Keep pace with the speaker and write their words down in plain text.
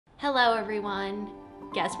Hello everyone.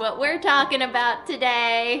 Guess what we're talking about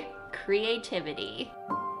today? Creativity.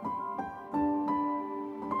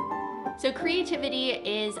 So creativity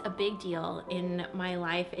is a big deal in my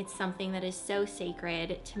life. It's something that is so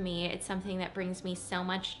sacred to me. It's something that brings me so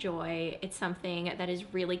much joy. It's something that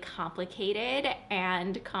is really complicated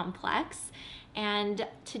and complex. And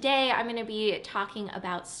today I'm going to be talking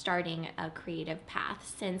about starting a creative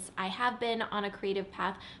path, since I have been on a creative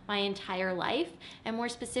path my entire life, and more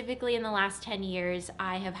specifically in the last 10 years,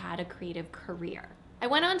 I have had a creative career. I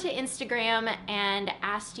went onto Instagram and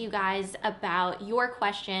asked you guys about your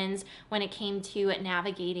questions when it came to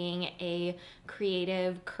navigating a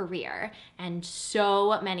creative career. And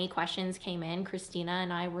so many questions came in. Cristina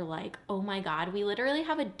and I were like, oh my God, we literally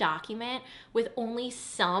have a document with only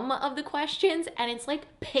some of the questions and it's like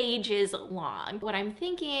pages long. What I'm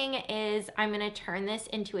thinking is I'm gonna turn this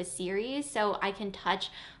into a series so I can touch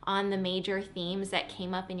on the major themes that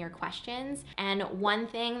came up in your questions. And one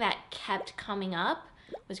thing that kept coming up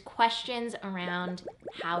was questions around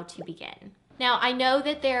how to begin. Now, I know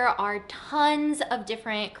that there are tons of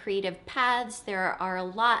different creative paths, there are a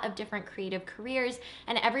lot of different creative careers,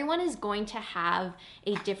 and everyone is going to have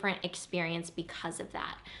a different experience because of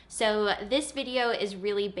that. So this video is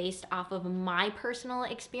really based off of my personal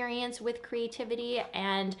experience with creativity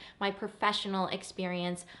and my professional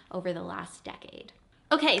experience over the last decade.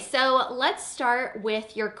 Okay, so let's start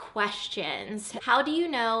with your questions. How do you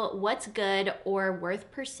know what's good or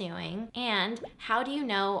worth pursuing? And how do you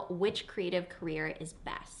know which creative career is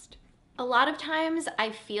best? A lot of times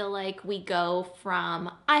I feel like we go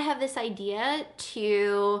from, I have this idea,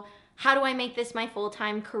 to how do I make this my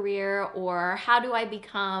full-time career, or how do I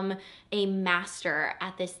become a master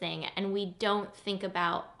at this thing? And we don't think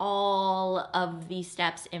about all of the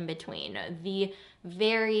steps in between, the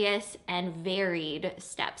various and varied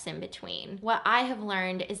steps in between. What I have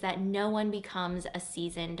learned is that no one becomes a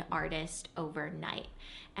seasoned artist overnight,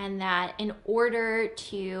 and that in order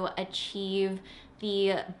to achieve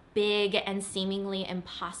the big and seemingly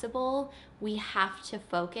impossible, we have to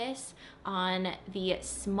focus on the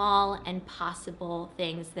small and possible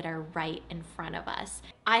things that are right in front of us.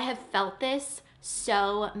 I have felt this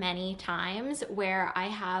so many times where I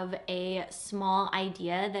have a small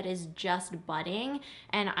idea that is just budding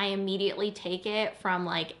and I immediately take it from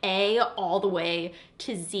like A all the way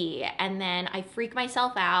to Z, and then I freak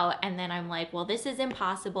myself out, and then I'm like, well, this is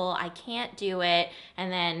impossible, I can't do it,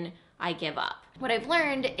 and then I give up. What I've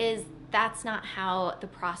learned is that's not how the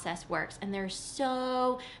process works, and there's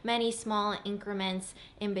so many small increments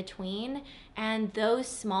in between, and those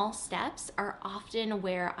small steps are often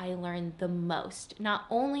where I learn the most, not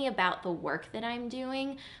only about the work that I'm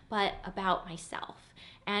doing, but about myself.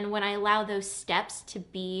 And when I allow those steps to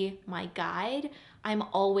be my guide, I'm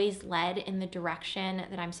always led in the direction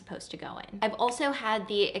that I'm supposed to go in. I've also had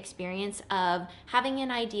the experience of having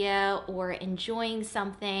an idea or enjoying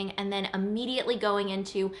something and then immediately going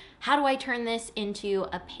into, how do I turn this into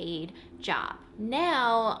a paid job?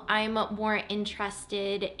 Now I'm more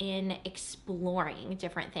interested in exploring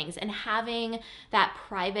different things and having that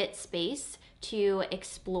private space to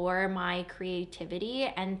explore my creativity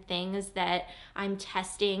and things that I'm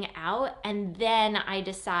testing out, and then I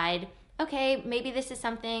decide, okay, maybe this is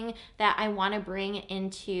something that I want to bring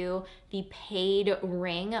into the paid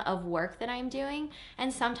ring of work that I'm doing.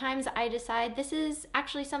 And sometimes I decide this is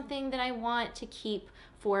actually something that I want to keep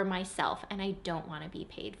for myself and I don't want to be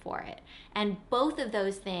paid for it. And both of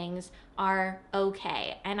those things are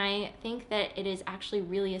okay. And I think that it is actually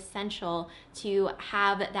really essential to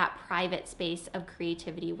have that private space of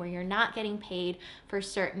creativity where you're not getting paid for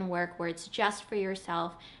certain work, where it's just for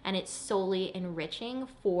yourself and it's solely enriching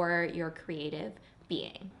for your creative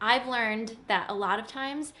being. I've learned that a lot of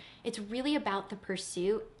times it's really about the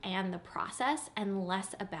pursuit and the process and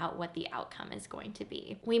less about what the outcome is going to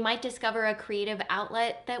be. We might discover a creative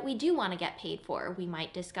outlet that we do want to get paid for. We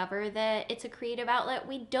might discover that it's a creative outlet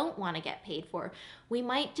we don't want to get paid for. We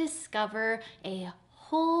might discover a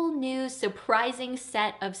whole new surprising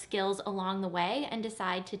set of skills along the way and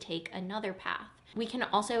decide to take another path. We can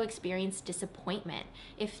also experience disappointment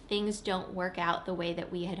if things don't work out the way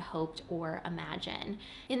that we had hoped or imagined.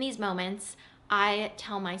 In these moments, I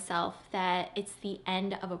tell myself that it's the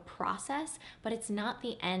end of a process, but it's not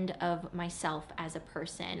the end of myself as a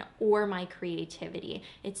person or my creativity.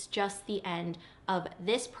 It's just the end of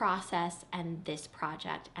this process and this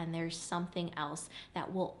project, and there's something else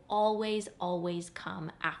that will always, always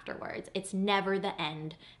come afterwards. It's never the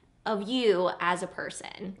end of you as a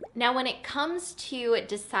person. Now, when it comes to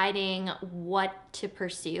deciding what to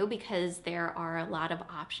pursue, because there are a lot of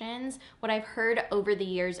options, what I've heard over the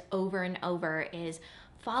years over and over is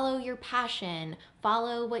follow your passion,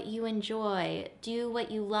 follow what you enjoy, do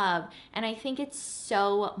what you love. And I think it's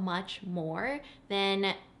so much more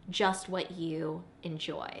than just what you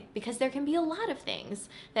enjoy, because there can be a lot of things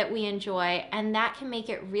that we enjoy, and that can make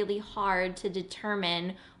it really hard to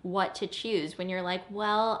determine what to choose when you're like,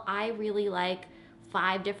 well, I really like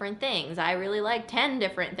 5 different things. I really like 10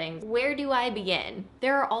 different things. Where do I begin?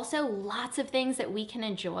 There are also lots of things that we can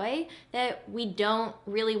enjoy that we don't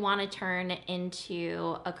really want to turn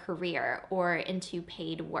into a career or into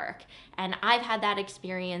paid work. And I've had that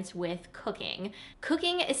experience with cooking.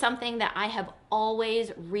 Cooking is something that I have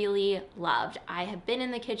always really loved. I have been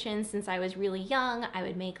in the kitchen since I was really young. I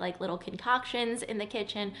would make like little concoctions in the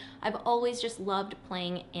kitchen. I've always just loved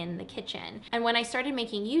playing in the kitchen. And when I started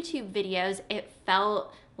making YouTube videos, it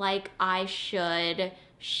felt like I should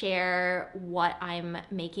share what I'm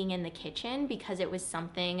making in the kitchen because it was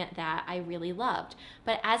something that I really loved.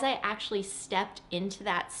 But as I actually stepped into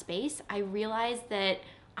that space, I realized that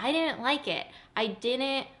I didn't like it. I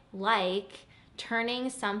didn't like turning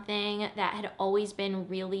something that had always been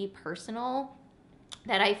really personal,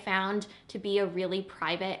 that I found to be a really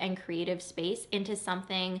private and creative space, into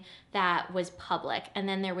something that was public. And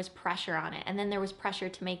then there was pressure on it. And then there was pressure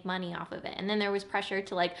to make money off of it. And then there was pressure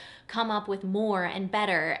to like come up with more and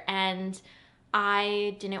better. And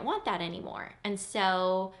I didn't want that anymore. And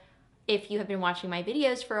so if you have been watching my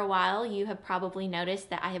videos for a while, you have probably noticed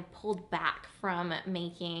that I have pulled back from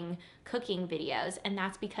making cooking videos, and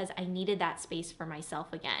that's because I needed that space for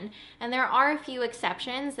myself again. And there are a few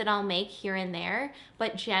exceptions that I'll make here and there,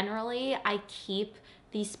 but generally I keep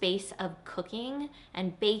the space of cooking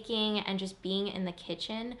and baking and just being in the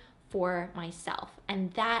kitchen for myself.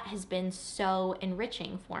 And that has been so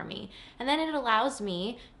enriching for me. And then it allows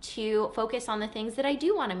me to focus on the things that I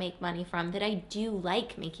do want to make money from, that I do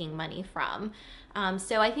like making money from.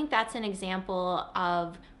 So I think that's an example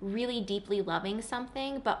of really deeply loving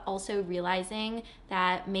something, but also realizing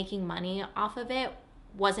that making money off of it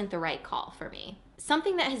wasn't the right call for me.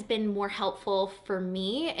 Something that has been more helpful for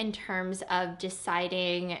me in terms of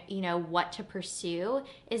deciding, what to pursue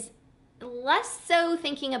is less so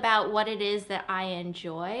thinking about what it is that I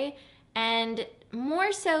enjoy, and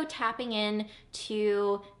more so tapping in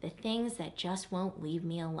to the things that just won't leave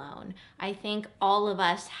me alone. I think all of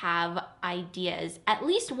us have ideas, at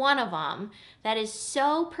least one of them, that is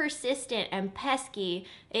so persistent and pesky,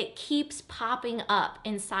 it keeps popping up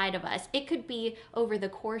inside of us. It could be over the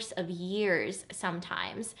course of years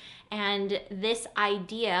sometimes. And this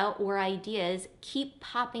idea or ideas keep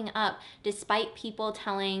popping up despite people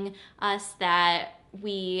telling us that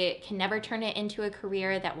we can never turn it into a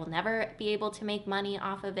career, that we'll never be able to make money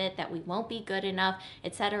off of it, that we won't be good enough,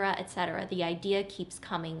 etc., etc. The idea keeps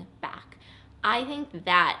coming back. I think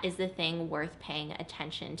that is the thing worth paying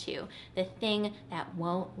attention to, the thing that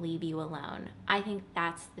won't leave you alone. I think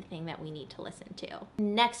that's the thing that we need to listen to.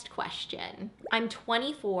 Next question. I'm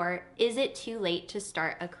 24. Is it too late to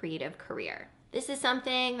start a creative career? This is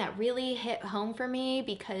something that really hit home for me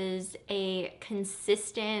because a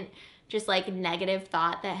consistent just like negative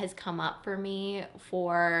thought that has come up for me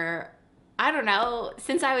for, I don't know,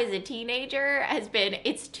 since I was a teenager has been,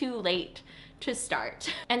 it's too late to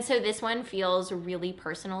start. And so this one feels really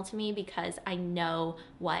personal to me because I know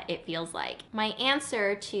what it feels like. My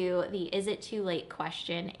answer to the is it too late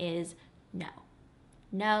question is no.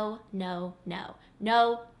 No, no, no.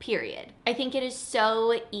 No, period. I think it is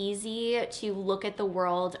so easy to look at the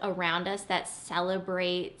world around us that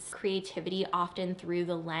celebrates creativity often through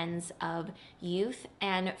the lens of youth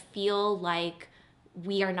and feel like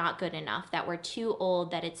we are not good enough, that we're too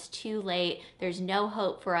old, that it's too late, there's no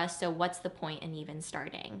hope for us, so what's the point in even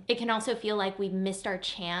starting? It can also feel like we've missed our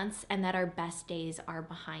chance and that our best days are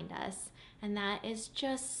behind us. And that is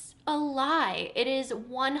just a lie. It is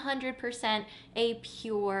 100% a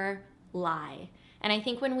pure lie. And I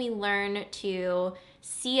think when we learn to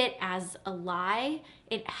see it as a lie,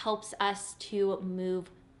 it helps us to move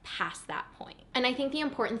past that point. And I think the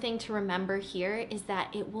important thing to remember here is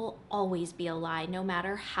that it will always be a lie, no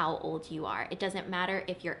matter how old you are. It doesn't matter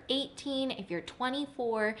if you're 18, if you're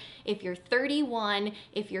 24, if you're 31,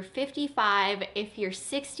 if you're 55, if you're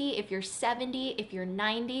 60, if you're 70, if you're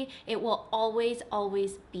 90, it will always,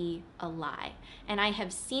 always be a lie. And I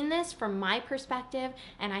have seen this from my perspective,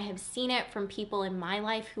 and I have seen it from people in my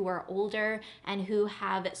life who are older and who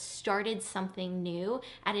have started something new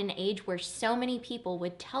at an age where so many people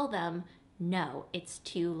would tell them, no, it's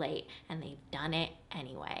too late, and they've done it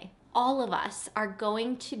anyway. All of us are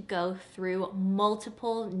going to go through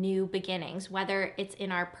multiple new beginnings, whether it's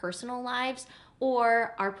in our personal lives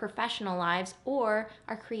or our professional lives or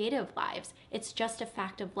our creative lives. It's just a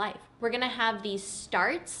fact of life. We're gonna have these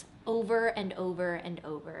starts over and over and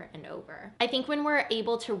over and over. I think when we're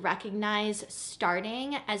able to recognize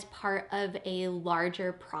starting as part of a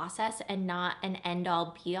larger process and not an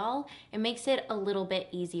end-all be-all, it makes it a little bit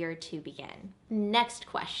easier to begin. Next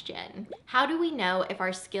question. How do we know if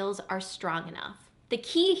our skills are strong enough? The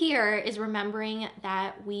key here is remembering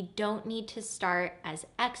that we don't need to start as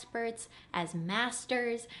experts, as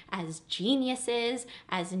masters, as geniuses,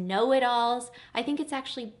 as know-it-alls. I think it's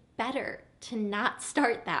actually better to not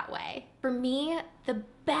start that way. For me, the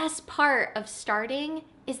best part of starting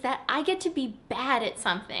is that I get to be bad at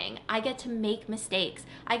something. I get to make mistakes.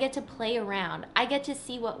 I get to play around. I get to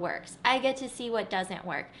see what works. I get to see what doesn't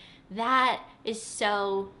work. That is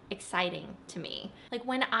so exciting to me. Like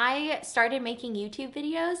when I started making YouTube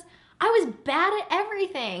videos, I was bad at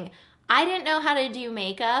everything. I didn't know how to do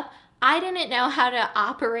makeup. I didn't know how to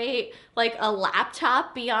operate like a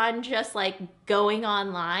laptop beyond just like going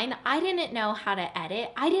online. I didn't know how to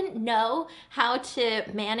edit. I didn't know how to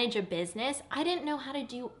manage a business. I didn't know how to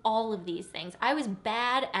do all of these things. I was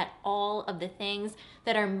bad at all of the things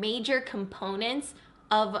that are major components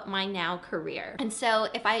of my now career. And so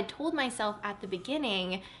if I had told myself at the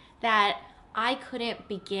beginning that I couldn't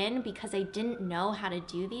begin because I didn't know how to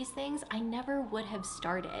do these things, I never would have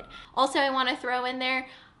started. Also, I want to throw in there,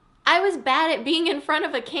 I was bad at being in front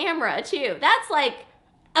of a camera too. That's like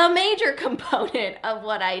a major component of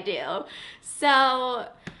what I do. So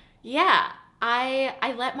yeah,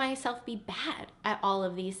 I let myself be bad at all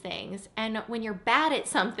of these things. And when you're bad at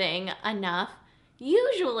something enough,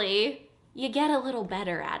 usually you get a little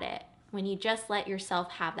better at it when you just let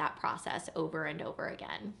yourself have that process over and over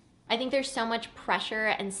again. I think there's so much pressure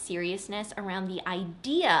and seriousness around the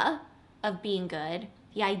idea of being good,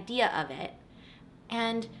 the idea of it.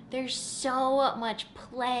 And there's so much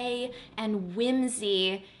play and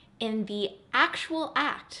whimsy in the actual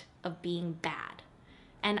act of being bad.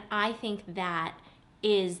 And I think that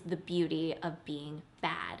is the beauty of being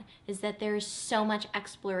bad, is that there's so much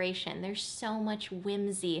exploration, there's so much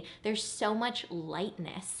whimsy, there's so much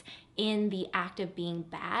lightness in the act of being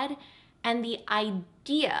bad. And the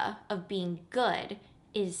idea of being good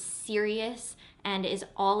is serious and is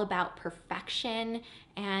all about perfection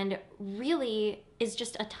and really is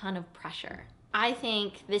just a ton of pressure. I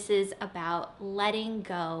think this is about letting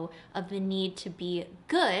go of the need to be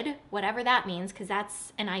good, whatever that means, because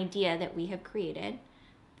that's an idea that we have created.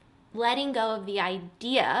 Letting go of the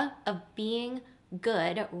idea of being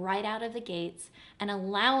good right out of the gates and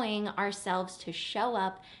allowing ourselves to show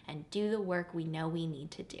up and do the work we know we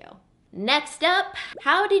need to do. Next up,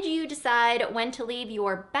 how did you decide when to leave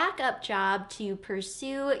your backup job to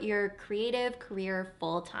pursue your creative career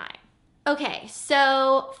full-time? Okay,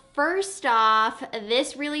 so first off,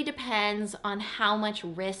 this really depends on how much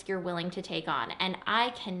risk you're willing to take on, and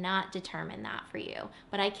I cannot determine that for you,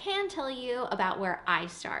 but I can tell you about where I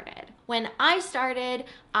started. When I started,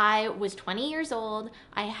 I was 20 years old,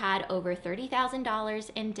 I had over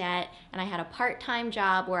 $30,000 in debt, and I had a part-time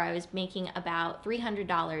job where I was making about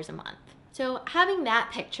 $300 a month. So having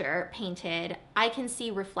that picture painted, I can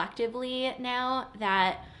see reflectively now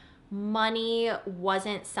that money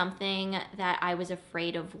wasn't something that I was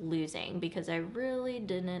afraid of losing because I really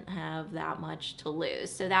didn't have that much to lose.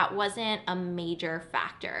 So that wasn't a major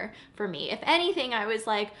factor for me. If anything, I was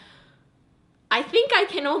like, I think I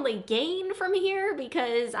can only gain from here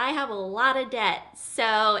because I have a lot of debt.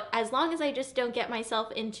 So as long as I just don't get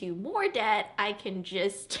myself into more debt, I can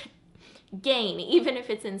just gain, even if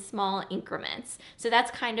it's in small increments. So that's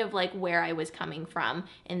kind of like where I was coming from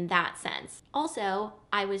in that sense. Also,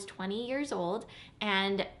 I was 20 years old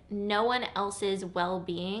and no one else's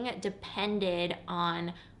well-being depended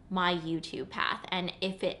on my YouTube path and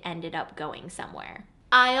if it ended up going somewhere.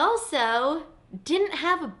 I also didn't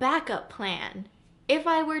have a backup plan. If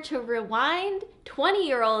I were to rewind,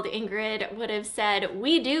 20-year-old Ingrid would have said,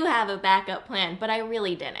 we do have a backup plan, but I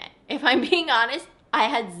really didn't. If I'm being honest, I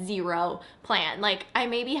had zero plan. Like I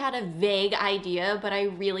maybe had a vague idea, but I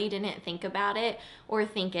really didn't think about it or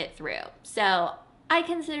think it through. So I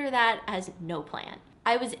consider that as no plan.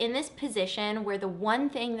 I was in this position where the one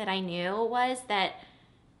thing that I knew was that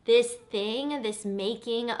this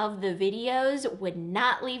making of the videos would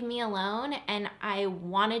not leave me alone, and I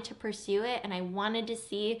wanted to pursue it and I wanted to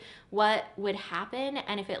see what would happen,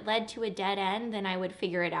 and if it led to a dead end, then I would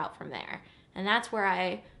figure it out from there. And that's where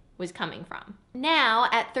I was coming from. Now,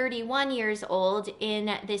 at 31 years old,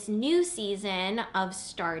 in this new season of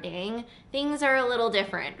starting, things are a little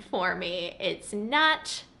different for me. It's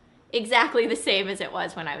not exactly the same as it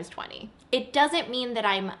was when I was 20. It doesn't mean that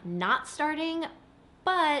I'm not starting,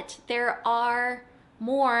 but there are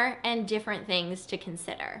more and different things to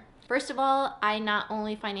consider. First of all, I not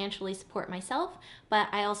only financially support myself, but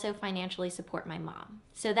I also financially support my mom.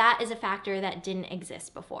 So that is a factor that didn't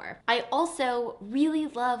exist before. I also really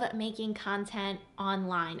love making content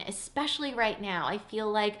online, especially right now. I feel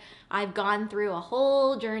like I've gone through a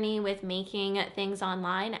whole journey with making things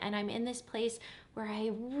online, and I'm in this place where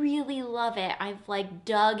I really love it. I've like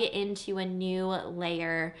dug into a new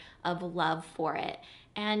layer of love for it.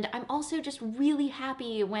 And I'm also just really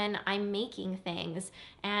happy when I'm making things,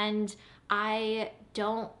 and I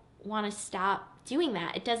don't want to stop doing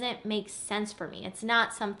that. It doesn't make sense for me. It's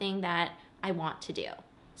not something that I want to do.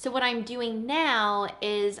 So what I'm doing now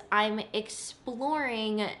is I'm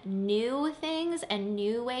exploring new things and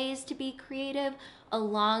new ways to be creative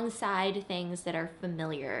alongside things that are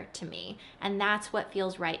familiar to me. And that's what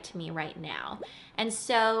feels right to me right now. And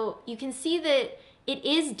so you can see that it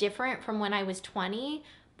is different from when I was 20,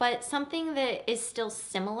 but something that is still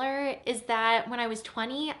similar is that when I was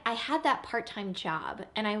 20, I had that part-time job,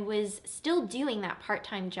 and I was still doing that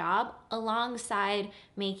part-time job alongside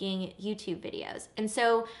making YouTube videos. And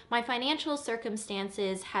so my financial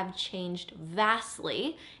circumstances have changed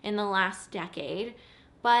vastly in the last decade,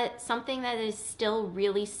 but something that is still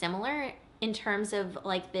really similar in terms of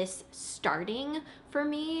like this starting for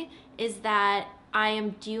me is that I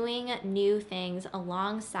am doing new things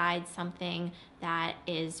alongside something that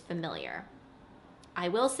is familiar. I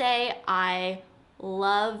will say I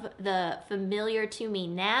love the familiar to me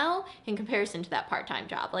now in comparison to that part-time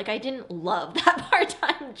job. Like, I didn't love that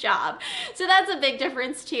part-time job. So that's a big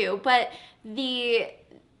difference too. But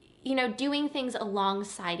doing things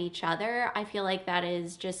alongside each other, I feel like that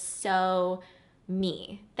is just so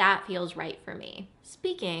me. That feels right for me.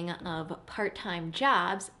 Speaking of part-time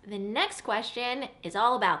jobs, the next question is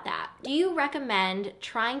all about that. Do you recommend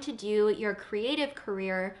trying to do your creative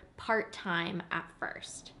career part-time at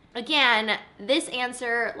first? Again, this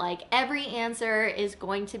answer, like every answer, is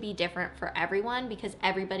going to be different for everyone because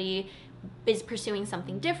everybody is pursuing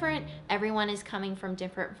something different. Everyone is coming from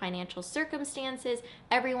different financial circumstances.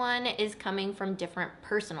 Everyone is coming from different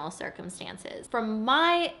personal circumstances. From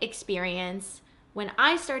my experience, when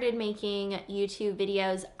I started making YouTube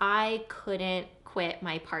videos, I couldn't quit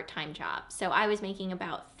my part-time job. So I was making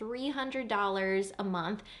about $300 a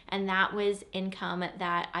month, and that was income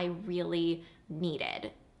that I really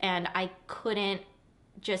needed. And I couldn't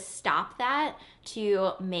just stop that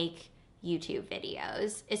to make YouTube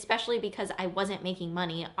videos, especially because I wasn't making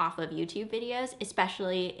money off of YouTube videos,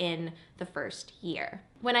 especially in the first year.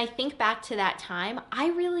 When I think back to that time, I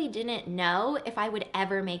really didn't know if I would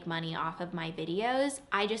ever make money off of my videos.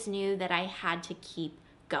 I just knew that I had to keep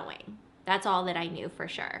going. That's all that I knew for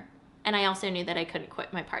sure. And I also knew that I couldn't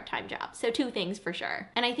quit my part-time job. So two things for sure.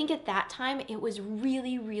 And I think at that time, it was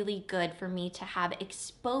really, really good for me to have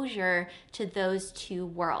exposure to those two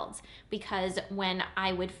worlds, because when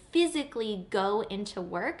I would physically go into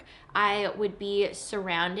work, I would be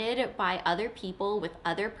surrounded by other people with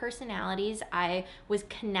other personalities. I was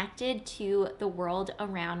connected to the world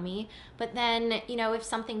around me. But then, if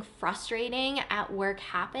something frustrating at work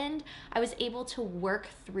happened, I was able to work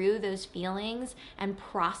through those feelings and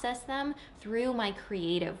process them through my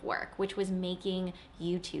creative work, which was making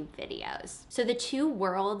YouTube videos. So the two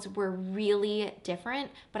worlds were really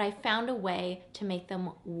different, but I found a way to make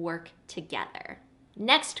them work together.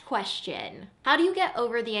 Next question. How do you get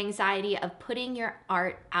over the anxiety of putting your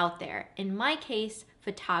art out there? In my case,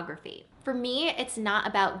 photography. For me, it's not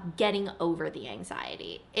about getting over the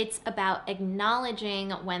anxiety. It's about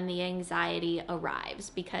acknowledging when the anxiety arrives,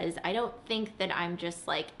 because I don't think that I'm just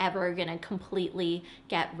like ever gonna completely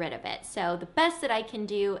get rid of it. So the best that I can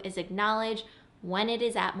do is acknowledge when it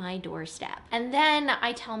is at my doorstep. And then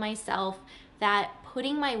I tell myself that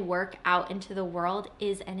putting my work out into the world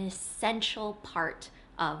is an essential part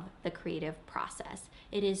of the creative process.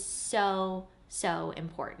 It is so, so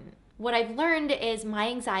important. What I've learned is my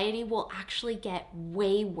anxiety will actually get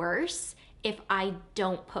way worse if I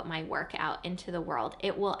don't put my work out into the world.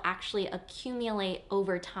 It will actually accumulate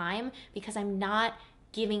over time because I'm not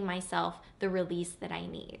giving myself the release that I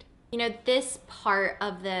need. This part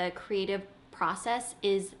of the creative process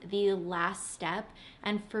is the last step,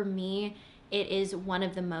 and for me, it is one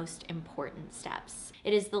of the most important steps.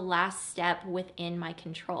 It is the last step within my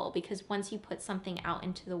control, because once you put something out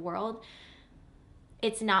into the world,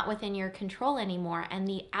 it's not within your control anymore, and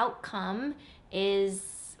the outcome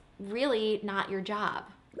is really not your job.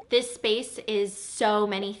 This space is so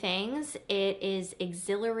many things. It is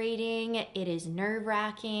exhilarating, it is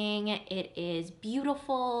nerve-wracking, it is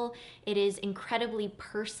beautiful, it is incredibly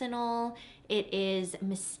personal, it is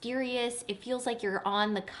mysterious. It feels like you're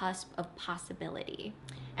on the cusp of possibility.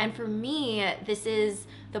 And for me, this is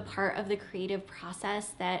the part of the creative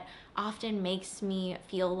process that often makes me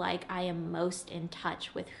feel like I am most in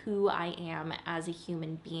touch with who I am as a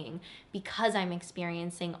human being, because I'm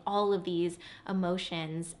experiencing all of these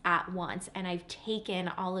emotions at once, and I've taken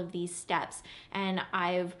all of these steps, and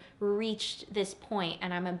I've reached this point,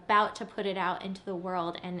 and I'm about to put it out into the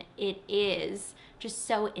world, and it is just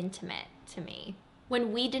so intimate to me.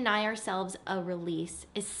 When we deny ourselves a release,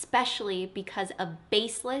 especially because of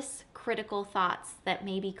baseless critical thoughts that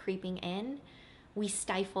may be creeping in, we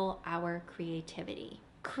stifle our creativity.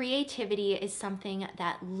 Creativity is something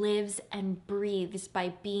that lives and breathes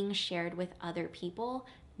by being shared with other people,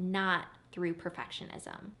 not through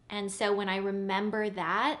perfectionism. And so when I remember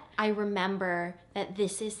that, I remember that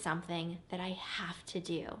this is something that I have to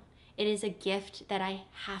do. It is a gift that I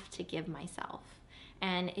have to give myself.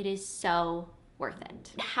 And it is so worth it.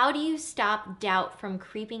 How do you stop doubt from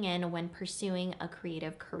creeping in when pursuing a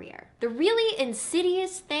creative career? The really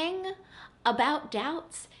insidious thing about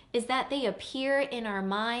doubts is that they appear in our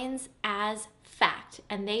minds as fact,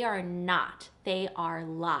 and they are not. They are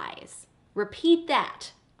lies. Repeat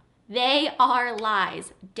that. They are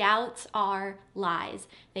lies. Doubts are lies.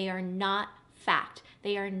 They are not fact.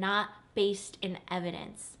 They are not based in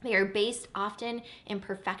evidence. They are based often in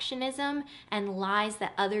perfectionism and lies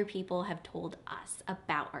that other people have told us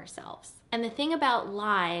about ourselves. And the thing about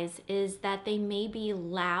lies is that they may be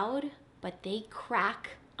loud, but they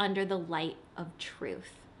crack under the light of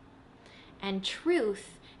truth. And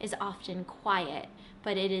truth is often quiet,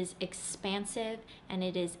 but it is expansive, and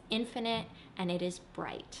it is infinite, and it is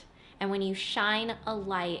bright. And when you shine a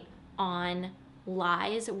light on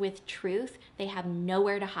lies with truth, they have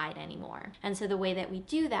nowhere to hide anymore. And so the way that we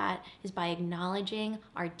do that is by acknowledging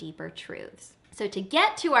our deeper truths. So to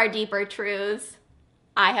get to our deeper truths,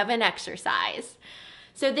 I have an exercise.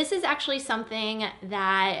 So this is actually something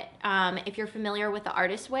that if you're familiar with the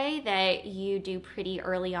Artist Way, that you do pretty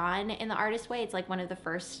early on in the Artist Way. It's like one of the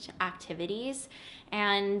first activities.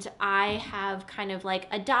 And I have kind of like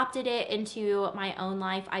adopted it into my own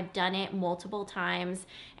life. I've done it multiple times,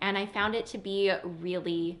 and I found it to be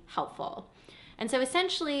really helpful. And so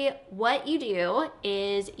essentially what you do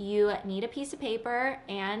is you need a piece of paper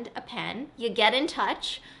and a pen. You get in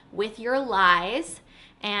touch with your lies,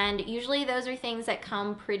 and usually those are things that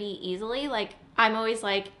come pretty easily. Like, I'm always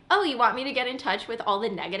like, oh, you want me to get in touch with all the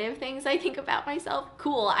negative things I think about myself?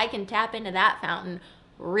 Cool, I can tap into that fountain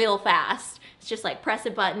real fast. It's just like press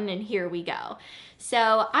a button and here we go.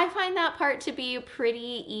 So I find that part to be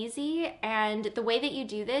pretty easy. And the way that you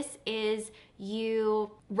do this is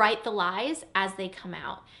you write the lies as they come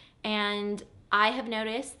out. And I have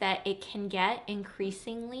noticed that it can get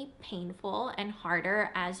increasingly painful and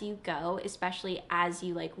harder as you go, especially as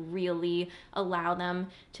you like really allow them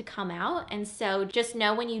to come out. And so just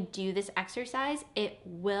know when you do this exercise, it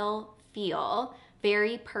will feel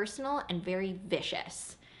very personal and very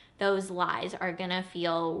vicious. Those lies are gonna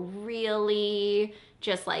feel really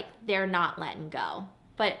just like they're not letting go.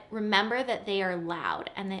 But remember that they are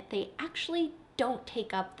loud and that they actually don't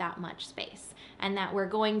take up that much space, and that we're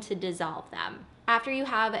going to dissolve them. After you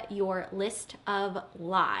have your list of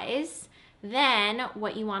lies, then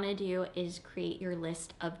what you want to do is create your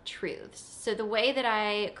list of truths. So the way that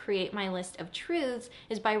I create my list of truths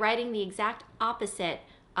is by writing the exact opposite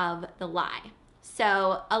of the lie.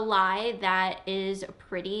 So a lie that is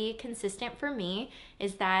pretty consistent for me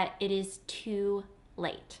is that it is too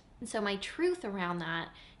late. And so my truth around that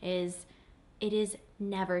is it is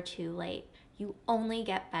never too late. You only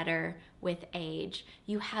get better with age.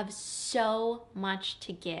 You have so much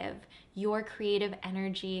to give. Your creative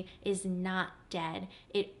energy is not dead.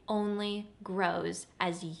 It only grows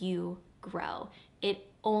as you grow. It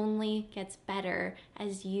only gets better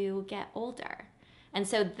as you get older. And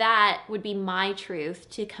so that would be my truth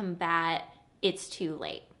to combat it's too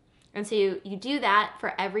late. And so you do that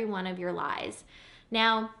for every one of your lies.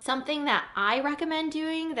 Now, something that I recommend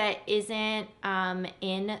doing that isn't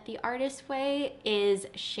in the Artist Way is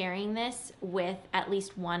sharing this with at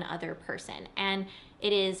least one other person. And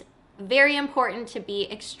it is very important to be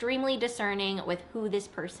extremely discerning with who this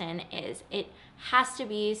person is. It has to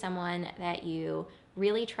be someone that you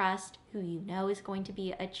really trust, who you know is going to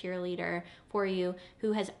be a cheerleader for you,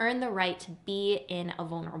 who has earned the right to be in a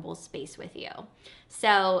vulnerable space with you.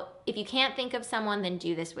 So if you can't think of someone, then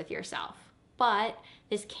do this with yourself. But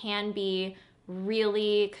this can be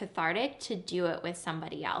really cathartic to do it with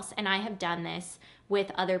somebody else. And I have done this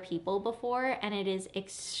with other people before, and it is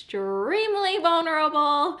extremely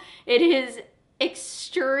vulnerable. It is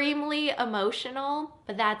extremely emotional,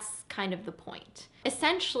 but that's kind of the point.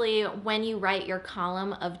 Essentially, when you write your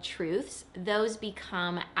column of truths, those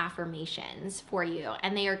become affirmations for you,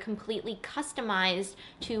 and they are completely customized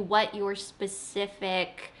to what your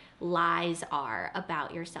specific lies are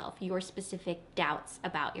about yourself, your specific doubts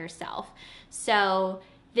about yourself. So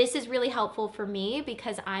this is really helpful for me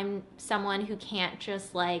because I'm someone who can't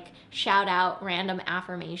just like shout out random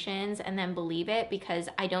affirmations and then believe it, because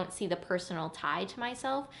I don't see the personal tie to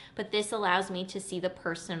myself, but this allows me to see the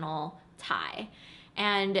personal tie.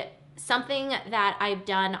 And something that I've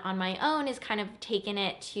done on my own is kind of taken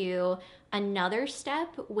it to another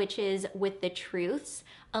step, which is with the truths,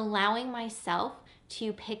 allowing myself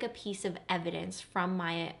to pick a piece of evidence from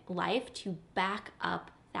my life to back up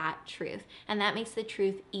that truth. And that makes the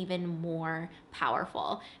truth even more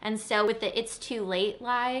powerful. And so with the "it's too late"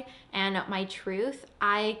 lie and my truth,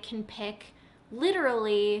 I can pick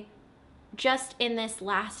literally just in this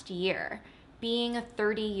last year, being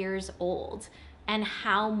 30 years old, and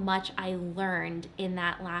how much I learned in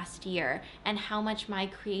that last year, and how much my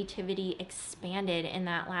creativity expanded in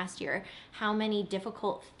that last year, how many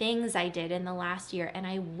difficult things I did in the last year, and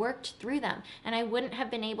I worked through them. And I wouldn't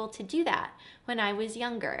have been able to do that when I was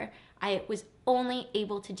younger. I was only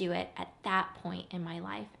able to do it at that point in my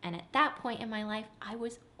life. And at that point in my life, I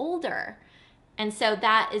was older. And so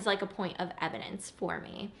that is like a point of evidence for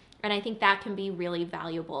me. And I think that can be really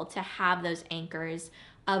valuable to have those anchors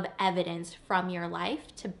of evidence from your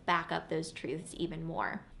life to back up those truths even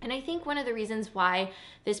more. And I think one of the reasons why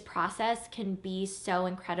this process can be so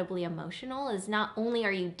incredibly emotional is not only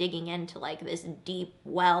are you digging into like this deep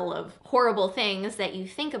well of horrible things that you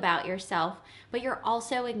think about yourself, but you're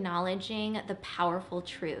also acknowledging the powerful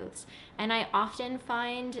truths. And I often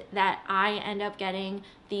find that I end up getting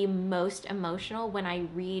the most emotional when I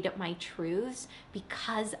read my truths,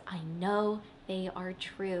 because I know they are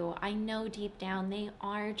true. I know deep down they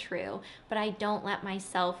are true, but I don't let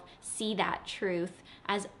myself see that truth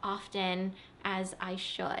as often as I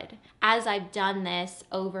should. As I've done this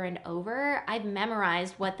over and over, I've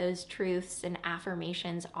memorized what those truths and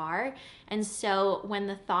affirmations are. And so when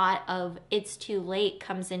the thought of "it's too late"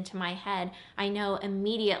 comes into my head, I know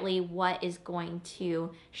immediately what is going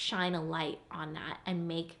to shine a light on that and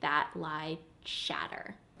make that lie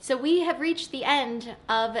shatter. So we have reached the end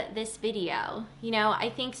of this video. You know, I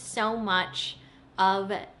think so much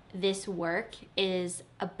of this work is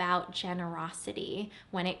about generosity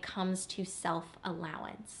when it comes to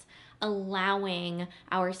self-allowance, allowing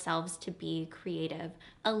ourselves to be creative,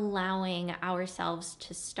 allowing ourselves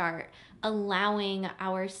to start, allowing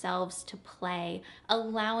ourselves to play,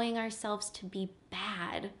 allowing ourselves to be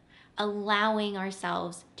bad, allowing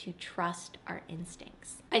ourselves to trust our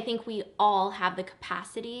instincts. I think we all have the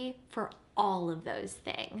capacity for all of those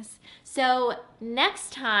things. So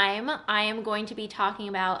next time I am going to be talking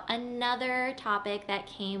about another topic that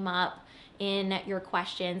came up in your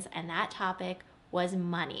questions, and that topic was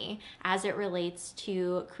money as it relates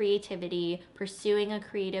to creativity, pursuing a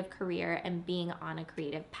creative career, and being on a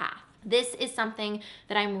creative path. This is something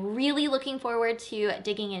that I'm really looking forward to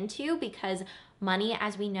digging into, because money,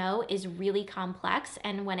 as we know, is really complex.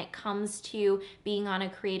 And when it comes to being on a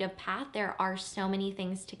creative path, there are so many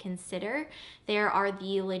things to consider. There are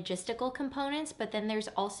the logistical components, but then there's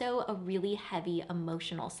also a really heavy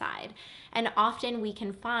emotional side. And often we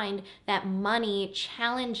can find that money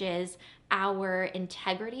challenges our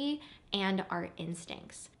integrity and our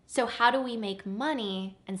instincts. So how do we make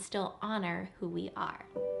money and still honor who we are?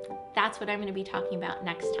 That's what I'm going to be talking about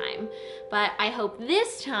next time. But I hope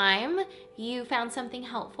this time you found something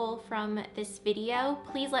helpful from this video.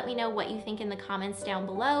 Please let me know what you think in the comments down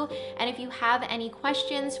below. And if you have any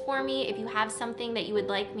questions for me, if you have something that you would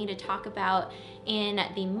like me to talk about in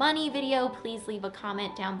the money video, please leave a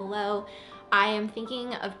comment down below. I am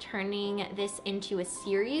thinking of turning this into a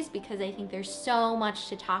series because I think there's so much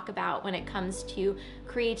to talk about when it comes to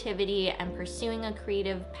creativity and pursuing a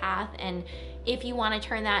creative path. And if you want to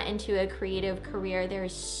turn that into a creative career,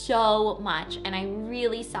 there's so much. And I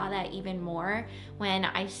really saw that even more when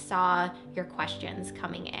I saw your questions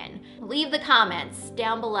coming in. Leave the comments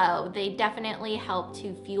down below. They definitely help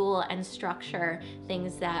to fuel and structure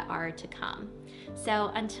things that are to come.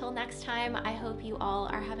 So until next time, I hope you all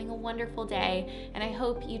are having a wonderful day, and I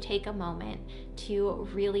hope you take a moment to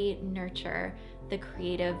really nurture the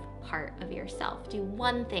creative part of yourself. Do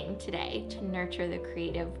one thing today to nurture the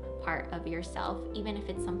creative part of yourself, even if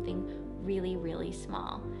it's something really, really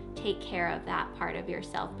small. Take care of that part of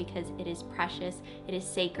yourself because it is precious, it is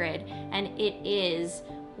sacred, and it is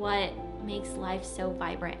what makes life so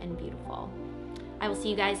vibrant and beautiful. I will see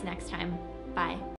you guys next time. Bye.